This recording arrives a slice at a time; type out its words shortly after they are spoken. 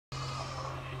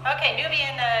Okay,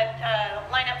 Nubian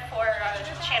lineup for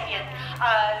champion.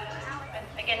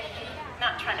 Again,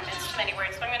 not trying to mince too many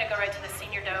words, but I'm going to go right to the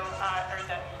senior doe, or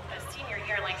the senior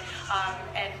yearling,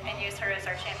 and use her as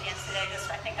our champion today.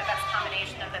 Just, I think, the best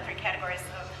combination of the three categories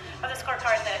of the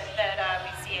scorecard that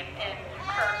we see in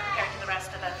her compared to the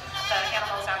rest of the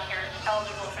animals out here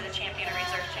eligible for the champion or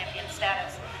reserve champion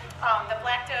status. The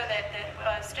black doe that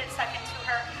stood second to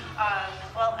her,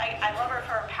 well, I love her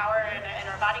for her power and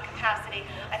her body capacity.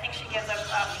 I think she gives a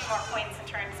few more points in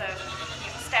terms of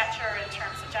stature, in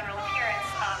terms of general appearance,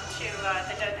 to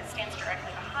the doe that stands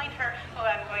directly behind her, who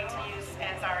I'm going to use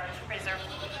as our reserve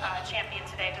champion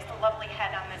today. Just a lovely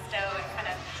head on this doe, and kind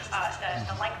of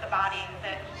the length of body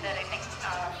that I think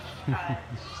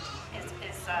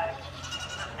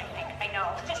I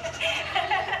know is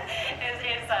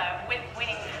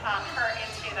winning her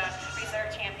into the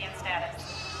reserve champion status.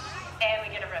 And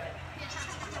we get a ribbon.